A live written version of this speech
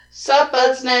Sup,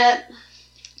 Buzznet?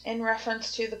 In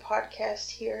reference to the podcast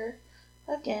here,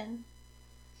 again.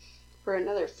 For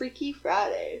another Freaky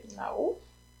Friday. No.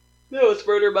 No, it's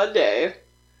Murder Monday.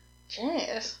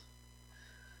 Jeez.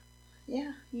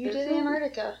 Yeah, you did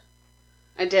Antarctica.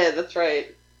 I did, that's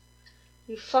right.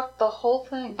 You fucked the whole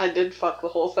thing. I did fuck the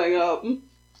whole thing up.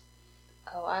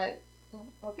 Oh,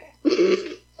 okay.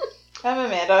 I'm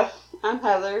Amanda. I'm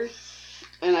Heather.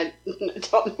 And I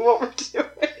don't know what we're doing.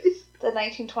 The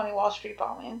 1920 Wall Street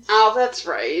bombings. Oh, that's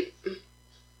right.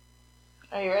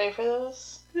 Are you ready for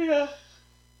this? Yeah.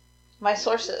 My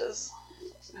sources.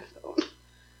 My phone.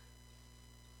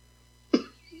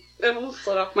 It almost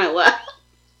slid off my lap.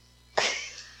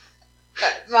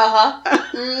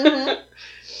 Mm-hmm.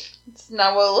 It's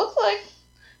not what it looks like.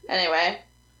 Anyway,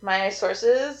 my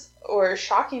sources were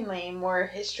shockingly more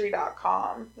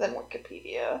history.com than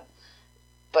Wikipedia.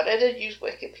 But I did use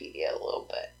Wikipedia a little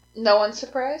bit. No one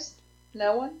surprised?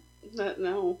 No one?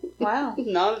 No. Wow.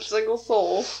 Not a single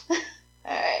soul.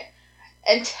 Alright.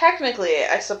 And technically,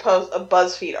 I suppose, a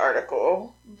BuzzFeed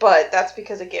article, but that's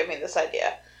because it gave me this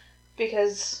idea.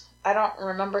 Because I don't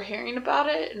remember hearing about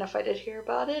it, and if I did hear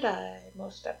about it, I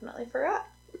most definitely forgot.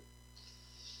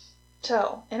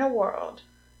 So, in a world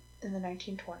in the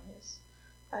 1920s,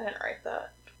 I didn't write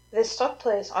that. This took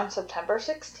place on September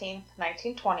 16th,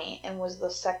 1920, and was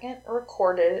the second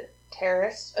recorded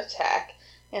terrorist attack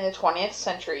in the 20th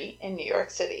century in New York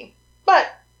City.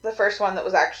 But the first one that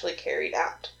was actually carried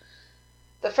out.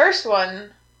 The first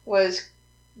one was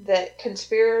that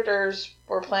conspirators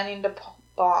were planning to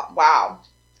bomb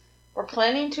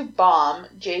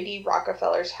J.D.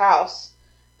 Rockefeller's house,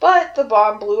 but the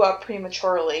bomb blew up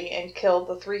prematurely and killed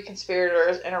the 3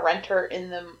 conspirators and a renter in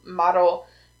the model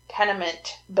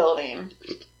tenement building.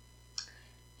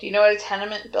 Do you know what a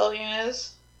tenement building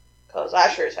is? Because I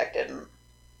sure as heck didn't.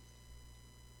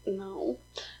 No.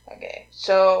 Okay,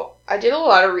 so I did a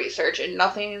lot of research, and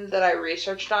nothing that I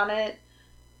researched on it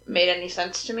made any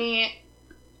sense to me.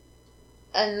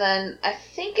 And then I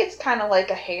think it's kind of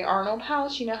like a Hey Arnold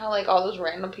house. You know how like all those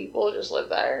random people just live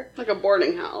there? Like a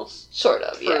boarding house. Sort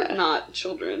of, for yeah. Not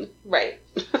children. Right.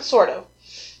 Sort of.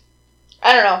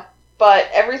 I don't know.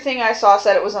 But everything I saw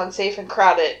said it was unsafe and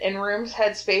crowded, and rooms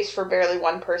had space for barely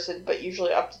one person, but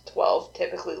usually up to 12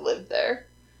 typically lived there.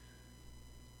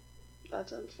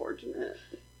 That's unfortunate.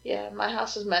 Yeah, my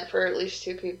house is meant for at least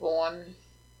 2 people, and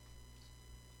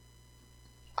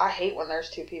I hate when there's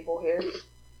 2 people here.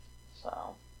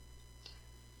 So,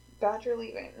 glad you're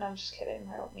leaving. No, I'm just kidding.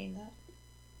 I don't mean that.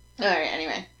 Alright,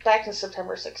 anyway. Back to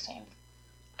September 16th.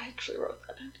 I actually wrote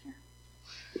that in here.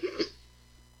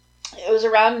 It was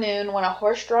around noon when a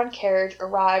horse-drawn carriage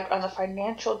arrived on the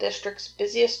financial district's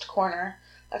busiest corner,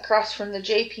 across from the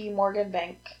J.P. Morgan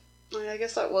Bank. I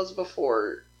guess that was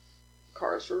before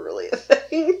cars were really a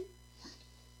thing.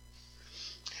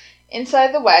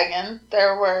 Inside the wagon,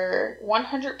 there were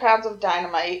 100 pounds of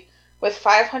dynamite with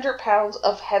 500 pounds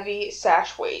of heavy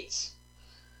sash weights.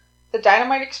 The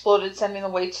dynamite exploded, sending the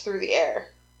weights through the air.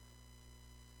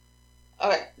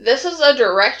 Okay, this is a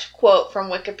direct quote from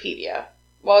Wikipedia.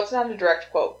 Well, it's not a direct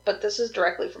quote, but this is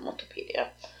directly from Wikipedia.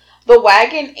 The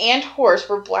wagon and horse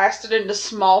were blasted into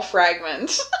small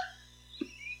fragments.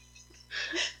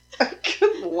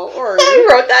 Good lord. I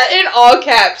wrote that in all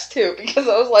caps, too, because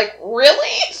I was like,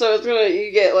 really? So it's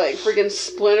you get, like, freaking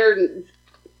splintered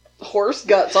horse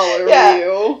guts all over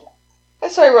you.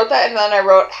 So I wrote that, and then I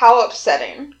wrote, how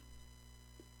upsetting.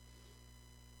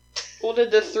 Well, did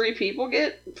the 3 people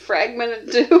get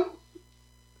fragmented, too?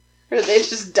 Or did they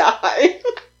just die?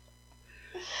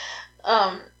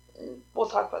 We'll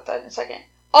talk about that in a second.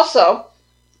 Also,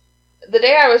 the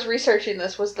day I was researching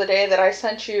this was the day that I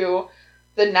sent you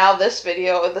the Now This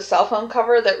video of the cell phone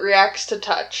cover that reacts to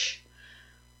touch.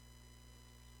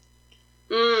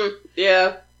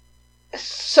 Yeah.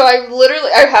 So I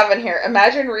have in here,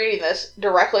 imagine reading this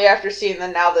directly after seeing the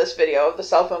Now This video of the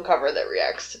cell phone cover that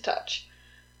reacts to touch.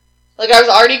 Like, I was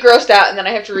already grossed out, and then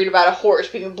I have to read about a horse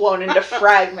being blown into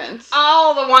fragments.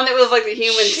 Oh, the one that was like the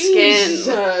human skin.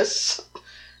 Jesus.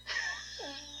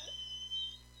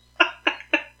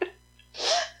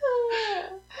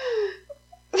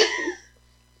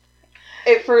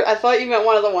 I thought you meant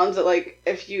one of the ones that, like,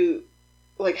 if you,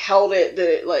 like, held it,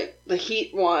 that it, like, the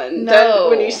heat one. No. Then,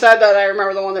 when you said that, I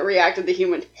remember the one that reacted to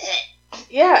human.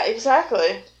 Yeah,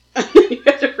 exactly. You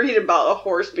have to read about a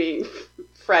horse being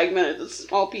fragmented into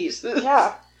small pieces.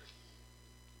 Yeah.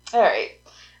 Alright.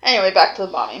 Anyway, back to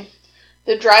the bombing.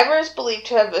 The driver is believed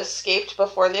to have escaped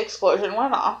before the explosion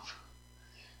went off.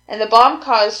 And the bomb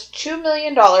caused $2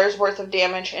 million worth of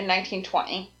damage in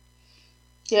 1920.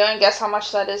 You want to guess how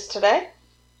much that is today?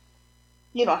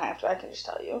 You don't have to. I can just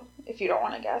tell you if you don't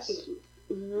want to guess.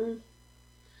 Mm-hmm.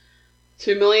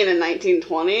 2 million in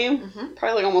 1920? Mm-hmm.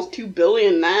 Probably like almost 2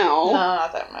 billion now. No,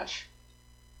 not that much.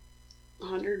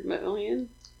 100 million?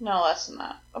 No, less than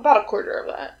that. About a quarter of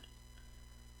that.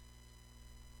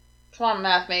 Come on,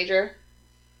 math major.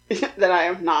 That I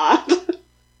am not.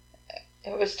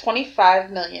 It was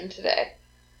 25 million today.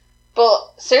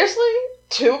 But seriously,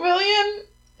 2 million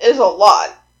is a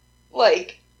lot.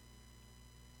 Like,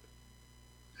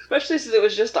 especially since it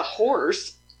was just a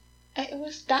horse. it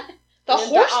was dying. The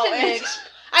horse didn't.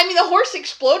 The horse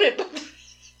exploded, but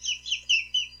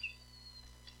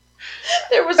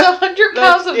there was 100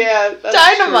 pounds of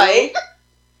dynamite.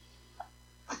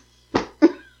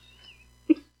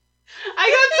 I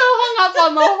got so hung up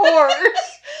on the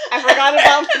horse. I forgot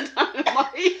about the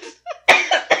dynamite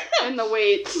and the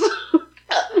weights.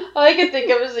 All I can think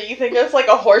of is that you think it's like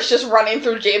a horse just running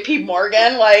through JP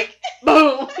Morgan, like,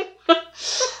 boom.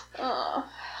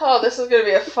 Oh, this is going to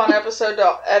be a fun episode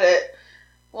to edit.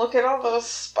 Look at all those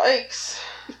spikes.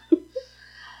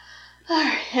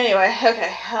 Alright, anyway,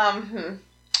 okay.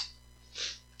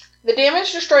 The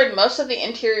damage destroyed most of the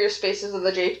interior spaces of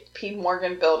the JP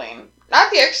Morgan building.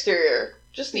 Not the exterior,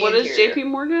 just the interior. What is JP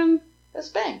Morgan? This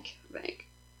bank. Bank.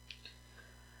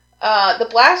 The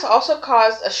blast also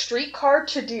caused a streetcar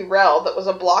to derail that was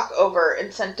a block over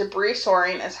and sent debris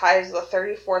soaring as high as the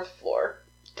 34th floor.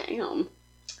 Damn.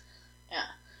 Yeah.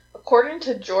 According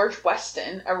to George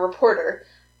Weston, a reporter,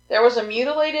 there was a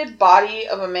mutilated body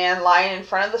of a man lying in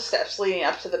front of the steps leading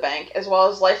up to the bank, as well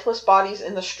as lifeless bodies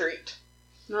in the street.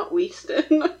 Not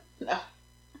Weston. No.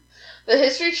 The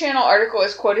History Channel article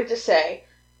is quoted to say,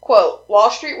 quote, Wall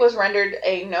Street was rendered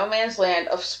a no-man's land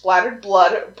of splattered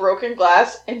blood, broken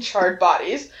glass, and charred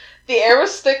bodies. The air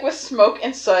was thick with smoke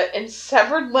and soot, and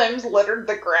severed limbs littered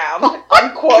the ground.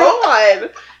 Unquote.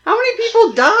 God! How many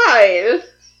people died?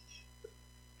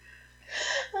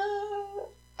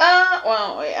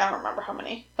 Well, wait, I don't remember how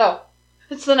many. Oh,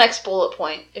 it's the next bullet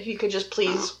point. If you could just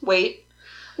please wait.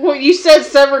 Well, you said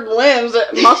severed limbs.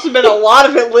 It must have been a lot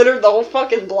of it littered the whole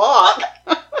fucking block.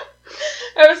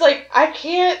 I was like,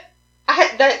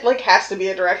 that, like, has to be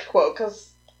a direct quote, because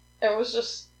it was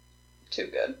just too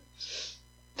good.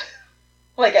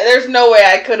 Like, there's no way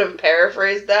I could have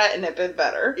paraphrased that and it been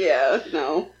better. Yeah,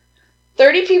 no.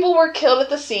 30 people were killed at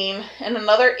the scene, and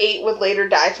another 8 would later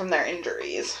die from their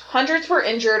injuries. Hundreds were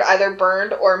injured, either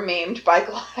burned or maimed by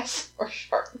glass or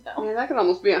shrapnel. Man, that could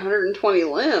almost be 120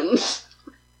 limbs.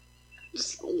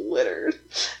 Just littered.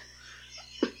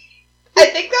 I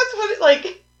think that's what it,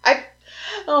 like,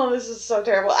 oh, this is so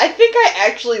terrible. I think I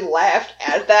actually laughed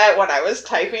at that when I was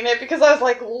typing it, because I was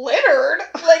like, littered?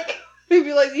 Like, you'd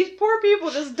be like, these poor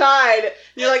people just died. And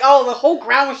you're like, oh, the whole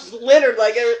ground was just littered.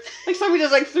 Like somebody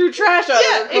just, like, threw trash out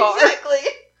of their car. Exactly.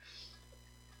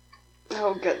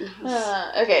 Oh, goodness.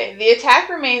 Okay, the attack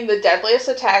remained the deadliest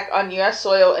attack on U.S.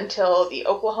 soil until the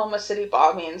Oklahoma City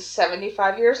bombings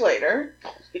 75 years later.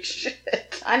 Holy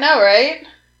shit. I know, right?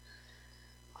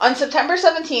 On September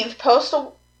 17th,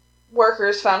 postal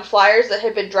workers found flyers that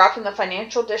had been dropped in the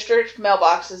financial district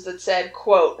mailboxes that said,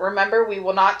 quote, remember, we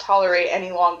will not tolerate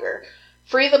any longer.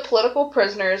 Free the political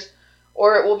prisoners,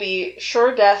 or it will be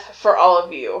sure death for all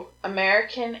of you.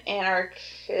 American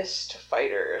anarchist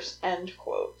fighters, end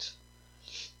quote.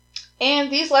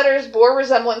 And these letters bore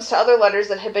resemblance to other letters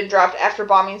that had been dropped after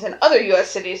bombings in other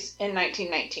U.S. cities in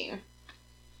 1919.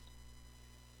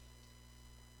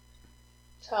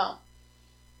 So,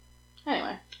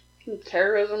 anyway.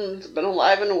 Terrorism's been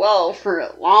alive and well for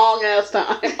a long-ass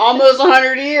time. Almost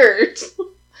 100 years.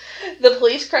 The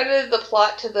police credited the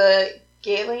plot to the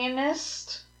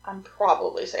Galianist. I'm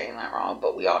probably saying that wrong,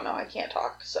 but we all know I can't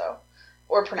talk, so.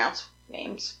 Or pronounce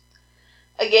names.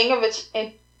 A gang of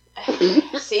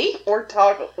see? Or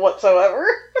talk whatsoever.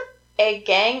 A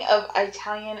gang of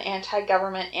Italian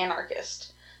anti-government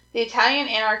anarchists. The Italian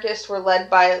anarchists were led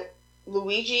by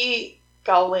Luigi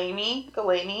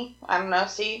Galani, I don't know,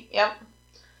 see, yep,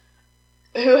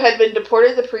 who had been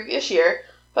deported the previous year,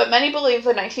 but many believe the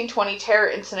 1920 terror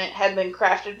incident had been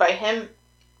crafted by him,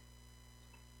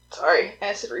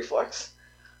 acid reflux,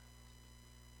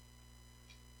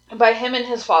 by him and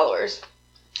his followers.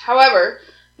 However,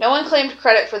 no one claimed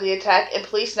credit for the attack, and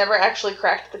police never actually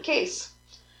cracked the case.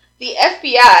 The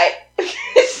FBI,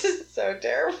 this is so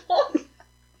terrible,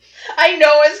 I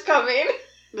know it's coming.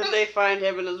 Did they find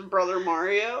him and his brother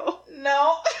Mario?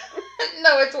 No.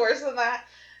 No, it's worse than that.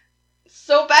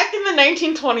 So back in the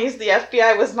 1920s, the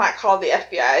FBI was not called the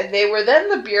FBI. They were then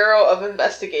the Bureau of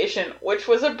Investigation, which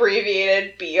was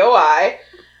abbreviated BOI,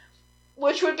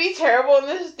 which would be terrible in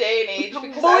this day and age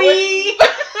because I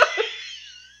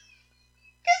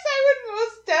would most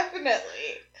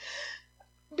definitely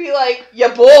be like,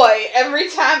 ya boy, every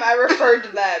time I referred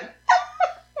to them.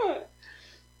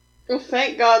 Well,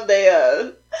 thank God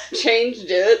they changed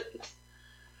it.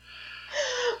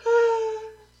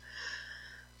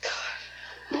 God,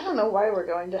 I don't know why we're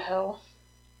going to hell.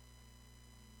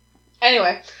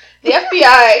 Anyway, the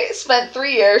FBI spent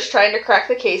 3 years trying to crack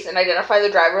the case and identify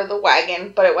the driver of the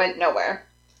wagon, but it went nowhere.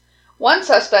 One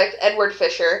suspect, Edward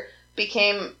Fisher,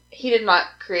 he did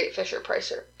not create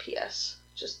Fisher-Price, P.S.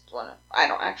 I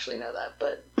don't actually know that,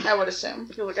 but I would assume.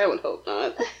 I feel like I would hope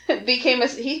not. He became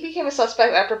a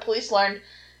suspect after police learned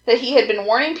that he had been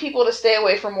warning people to stay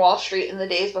away from Wall Street in the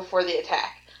days before the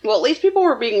attack. Well, at least people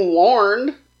were being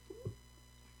warned.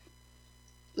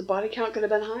 The body count could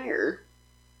have been higher.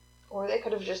 Or they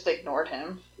could have just ignored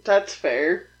him. That's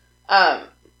fair. And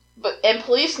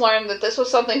police learned that this was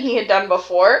something he had done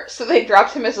before, so they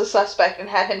dropped him as a suspect and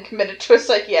had him committed to a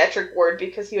psychiatric ward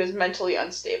because he was mentally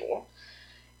unstable.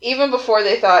 Even before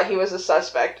they thought he was a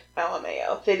suspect,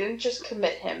 LMAO, they didn't just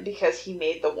commit him because he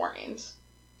made the warnings.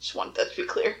 Just wanted that to be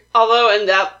clear. Although,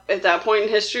 at that point in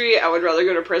history, I would rather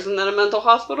go to prison than a mental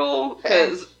hospital,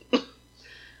 because...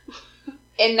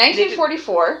 In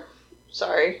 1944...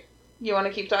 Sorry. You want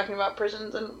to keep talking about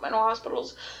prisons and mental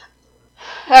hospitals?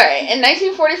 Alright, in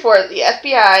 1944, the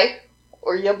FBI,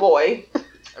 or ya boy,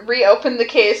 reopened the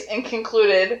case and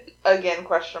concluded, again,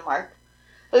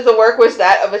 that the work was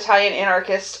that of Italian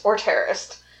anarchists or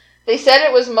terrorists. They said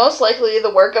it was most likely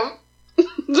the work of...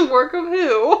 The work of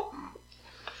who?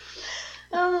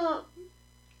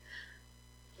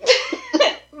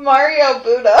 Mario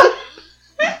Buddha.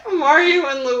 Mario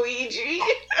and Luigi.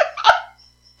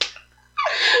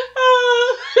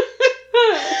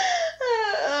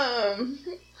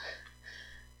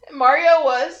 Mario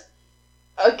was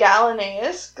a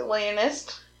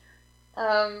Galileanist,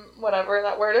 whatever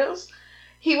that word is.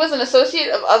 He was an associate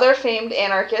of other famed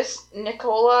anarchists,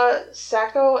 Nicola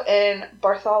Sacco and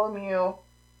Bartholomew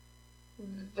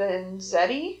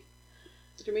Vanzetti.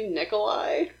 Do you mean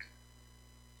Nikolai?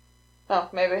 Oh,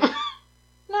 maybe.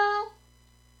 No.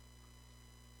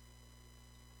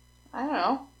 I don't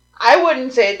know. I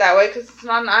wouldn't say it that way because it's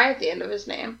not an I at the end of his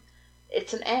name.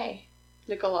 It's an A.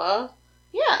 Nicola?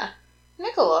 Yeah.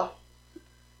 Nicola.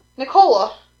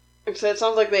 Nicola. So it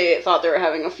sounds like they thought they were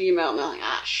having a female and they're like,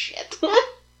 ah, shit.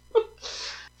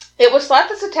 It was thought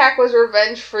this attack was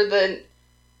revenge for the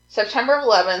September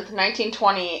 11th,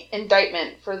 1920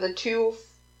 indictment for the two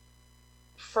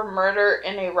for murder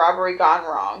in a robbery gone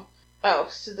wrong. Oh,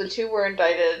 so the two were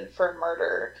indicted for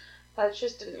murder. That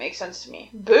just didn't make sense to me.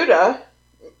 Buddha,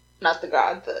 not the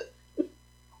god,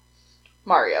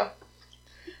 Mario,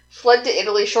 fled to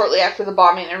Italy shortly after the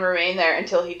bombing and remained there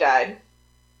until he died.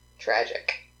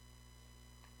 Tragic.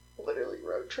 Literally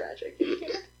wrote tragic in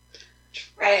here.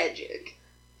 Tragic.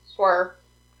 Swear.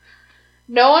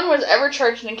 No one was ever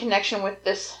charged in connection with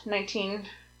this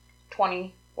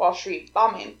 1920 Wall Street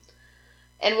bombing.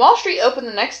 And Wall Street opened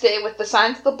the next day with the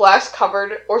signs of the blast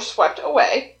covered or swept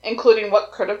away, including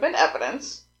what could have been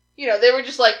evidence. You know, they were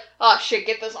just like, oh shit,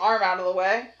 get this arm out of the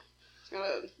way.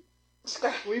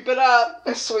 Sweep it up.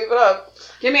 Sweep it up.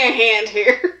 Give me a hand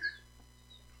here.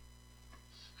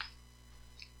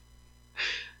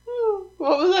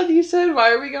 What was that you said?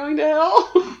 Why are we going to hell?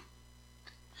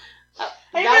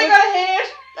 Anybody got a hand?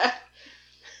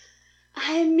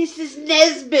 I'm Mrs.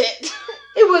 Nesbit.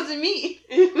 It wasn't me.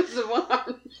 It was a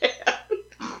one-armed man.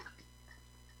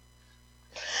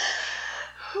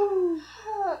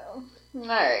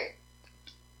 Alright.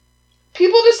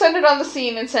 People descended on the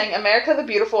scene and sang America the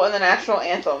Beautiful and the national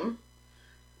anthem.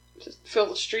 Just fill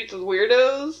the streets with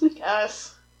weirdos?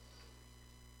 Yes.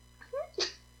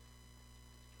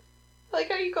 Like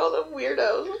how you call them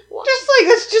weirdos. What?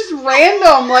 It's just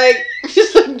random,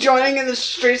 just joining in the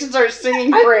streets and start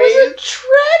singing praise. It was a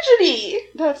tragedy.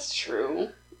 That's true.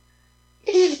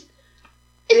 It's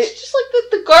just like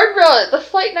the guardrail at the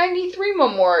Flight 93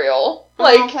 memorial.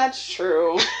 That's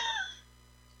true.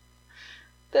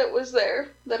 That was there,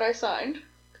 that I signed.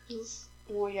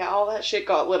 Well, yeah, all that shit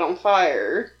got lit on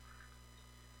fire.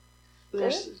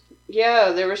 Did?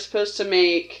 Yeah, they were supposed to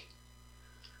make...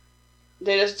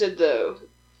 They just did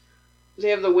they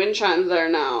have the wind chimes there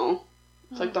now.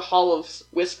 It's like the Hall of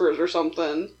Whispers or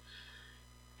something.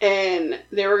 And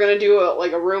they were going to do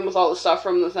a room with all the stuff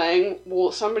from the thing.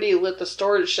 Well, somebody lit the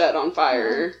storage shed on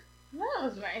fire. That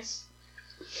was nice.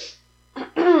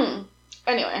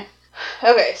 Anyway.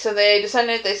 Okay, so they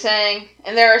descended, they sang,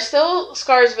 and there are still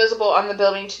scars visible on the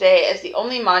building today as the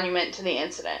only monument to the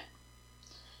incident.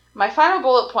 My final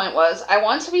bullet point was, I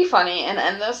want to be funny and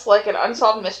end this like an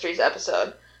Unsolved Mysteries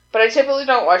episode, But I typically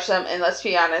don't watch them, and let's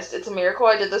be honest, it's a miracle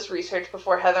I did this research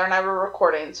before Heather and I were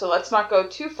recording, so let's not go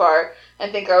too far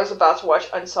and think I was about to watch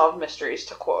Unsolved Mysteries,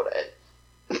 to quote it.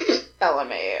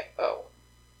 LMAO.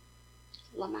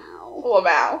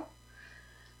 Lamau.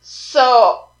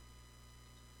 So,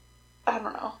 I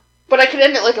don't know. But I could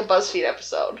end it like a BuzzFeed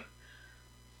episode.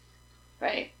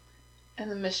 Right? And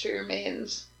the mystery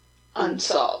remains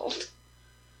unsolved.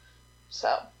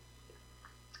 So.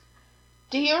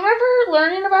 Do you remember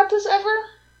learning about this ever?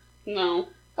 No.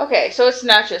 Okay, so it's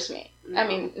not just me. No. I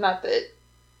mean, not that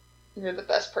you're the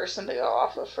best person to go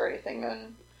off of for anything.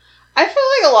 I feel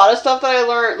like a lot of stuff that I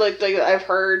learned, like I've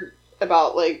heard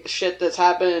about, like, shit that's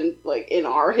happened, like, in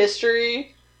our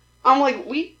history. I'm like,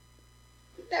 we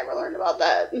never learned about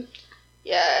that.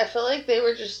 Yeah, I feel like they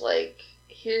were just like,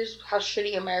 here's how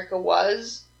shitty America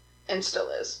was, and still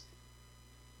is.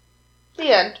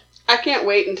 The end. I can't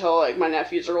wait until, like, my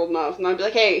nephews are old enough, and I'll be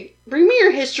like, hey, bring me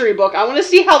your history book. I want to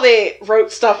see how they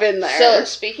wrote stuff in there. So,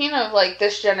 speaking of, like,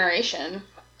 this generation,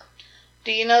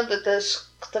 do you know that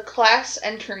the class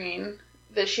entering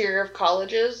this year of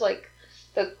colleges, like,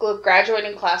 the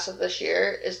graduating class of this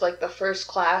year is, like, the first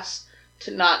class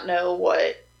to not know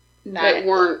what... That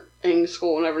weren't in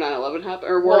school whenever 9/11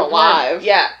 happened, or weren't alive.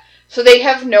 Yeah. So they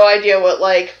have no idea what,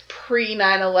 like,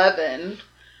 pre-9/11...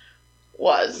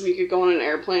 was. You could go on an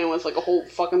airplane with, like, a whole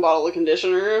fucking bottle of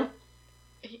conditioner.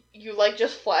 You, like,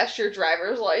 just flashed your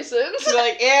driver's license. Be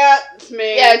like, yeah, it's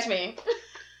me. Yeah, it's me.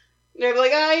 They'd be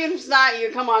like, oh, it's not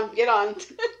you. Come on, get on.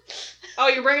 Oh,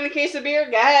 you're bringing a case of beer?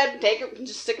 Go ahead, take it,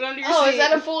 just stick it under your seat. Oh, is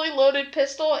that a fully loaded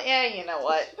pistol? Yeah, you know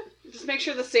what. Just make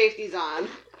sure the safety's on.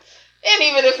 And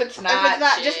even if it's not. If it's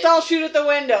not, just don't shoot at the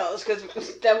windows, because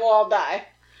then we'll all die.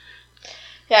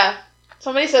 Yeah.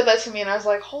 Somebody said that to me, and I was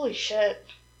like, holy shit.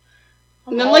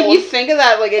 And then, like, you think of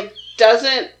that, like,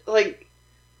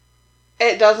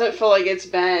 it doesn't feel like it's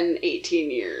been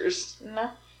 18 years.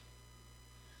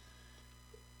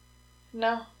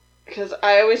 No. Because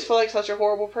I always feel like such a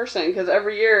horrible person, because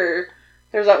every year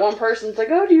there's that one person that's like,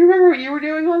 oh, do you remember what you were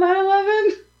doing on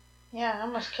 9/11? Yeah, I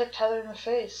almost kicked Heather in the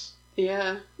face.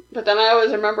 Yeah. But then I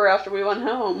always remember after we went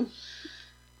home.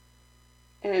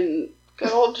 And...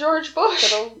 Good old George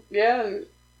Bush. Yeah.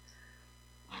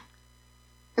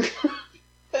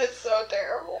 That's so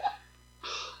terrible.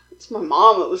 It's my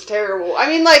mom that was terrible. I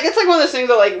mean, like, it's like one of those things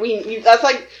that, like, that's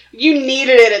like, you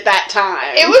needed it at that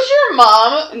time. It was your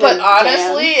mom, but then,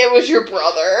 honestly, it was your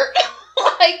brother.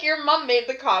 Like, your mom made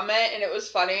the comment, and it was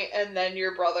funny, and then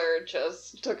your brother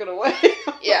just... took it away.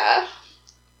 Yeah.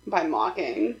 By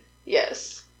mocking.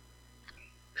 Yes.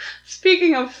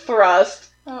 Speaking of thrust.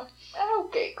 Oh,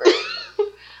 okay, great.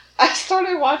 I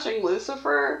started watching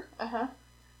Lucifer. Uh-huh.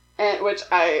 Which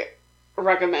I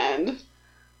recommend.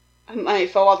 And I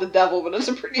fell out the devil, but it's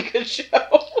a pretty good show.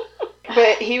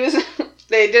 But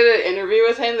they did an interview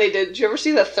with him. Did you ever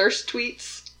see the Thirst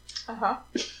tweets? Uh-huh.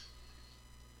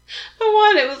 The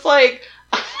one, it was like,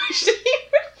 I wish he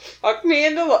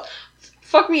would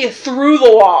fuck me through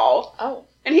the wall. Oh.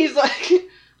 And he's like,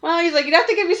 you'd have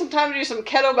to give me some time to do some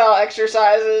kettlebell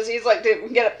exercises. He's like, to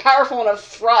get a powerful enough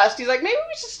thrust. He's like, maybe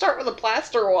we should start with a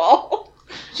plaster wall.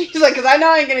 She's like, because I know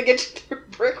I ain't going to get you through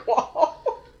a brick wall.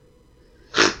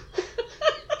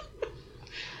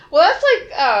 Well, that's like,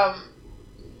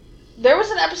 there was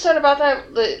an episode about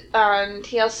that on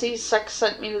TLC, Sex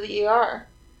Sent Me to the ER.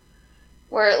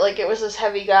 Where, like, it was this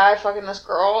heavy guy fucking this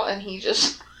girl, and he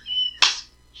just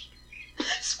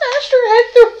smashed her head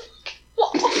through a fucking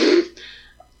wall.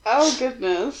 Oh,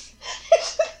 goodness.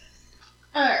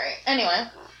 Alright, anyway.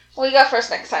 What do you got for us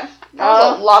next time? That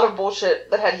was a lot of bullshit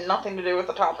that had nothing to do with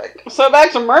the topic. So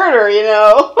back to murder, you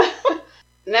know.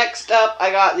 Next up,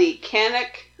 I got the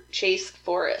Cannock Chase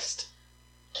Forest.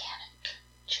 Cannock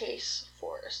Chase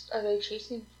Forest. Are they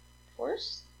chasing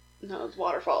forests? No, it's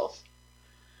waterfalls.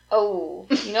 Oh,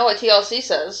 you know what TLC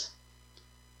says.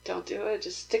 Don't do it.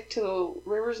 Just stick to the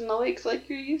rivers and the lakes like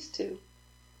you're used to.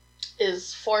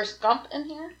 Is Forrest Gump in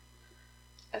here?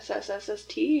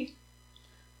 SSSST.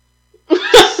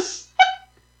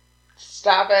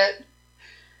 Stop it.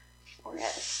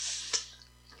 Forest.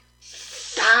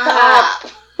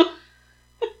 Stop.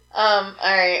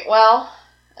 Alright, well,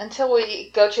 until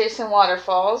we go chasing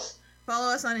waterfalls.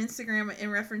 Follow us on Instagram in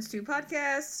reference to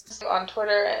podcast. On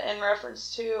Twitter in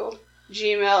reference to...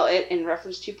 Gmail it in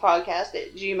reference to podcast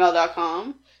at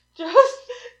gmail.com.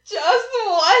 Just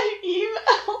one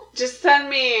email. Just send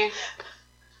me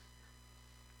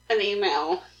an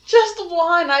email. Just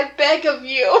one, I beg of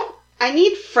you. I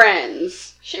need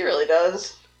friends. She really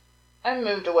does. I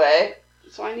moved away.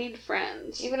 So I need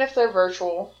friends. Even if they're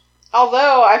virtual.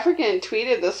 Although, I freaking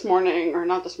tweeted this morning, or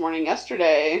not this morning,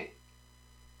 yesterday,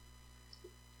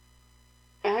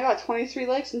 And I got 23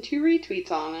 likes and 2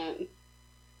 retweets on it.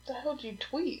 The hell did you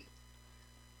tweet?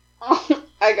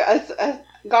 I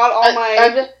got all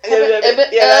my...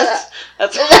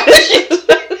 That's what I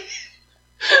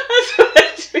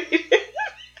tweeted.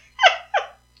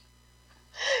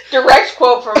 Direct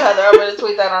quote from Heather. I'm going to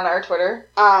tweet that on our Twitter.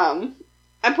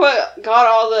 Got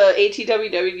all the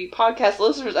ATWWD podcast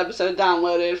listeners episode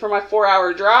downloaded for my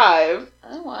 4-hour drive.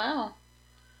 Oh, wow.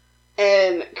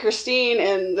 And Christine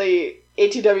and the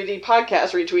ATWD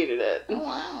podcast retweeted it. Oh,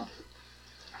 wow.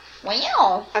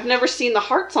 Wow. I've never seen the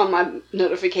hearts on my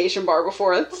notification bar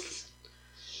before. It's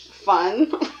fun.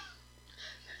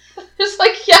 Just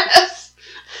like, yes.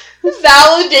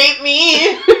 Validate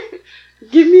me.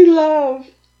 Give me love.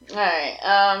 Alright,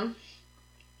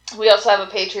 we also have a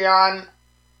Patreon,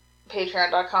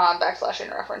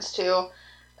 patreon.com/inreference2.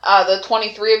 The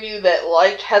 23 of you that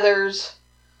liked Heather's...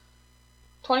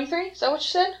 23? Is that what you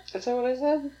said? Is that what I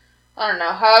said? I don't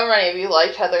know. However many of you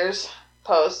liked Heather's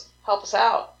post, help us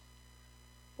out.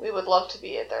 We would love to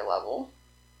be at their level.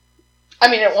 I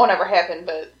mean, it won't ever happen,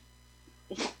 but...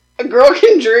 A girl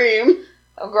can dream.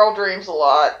 A girl dreams a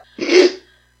lot.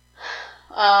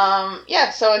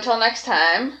 Yeah, so until next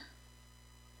time...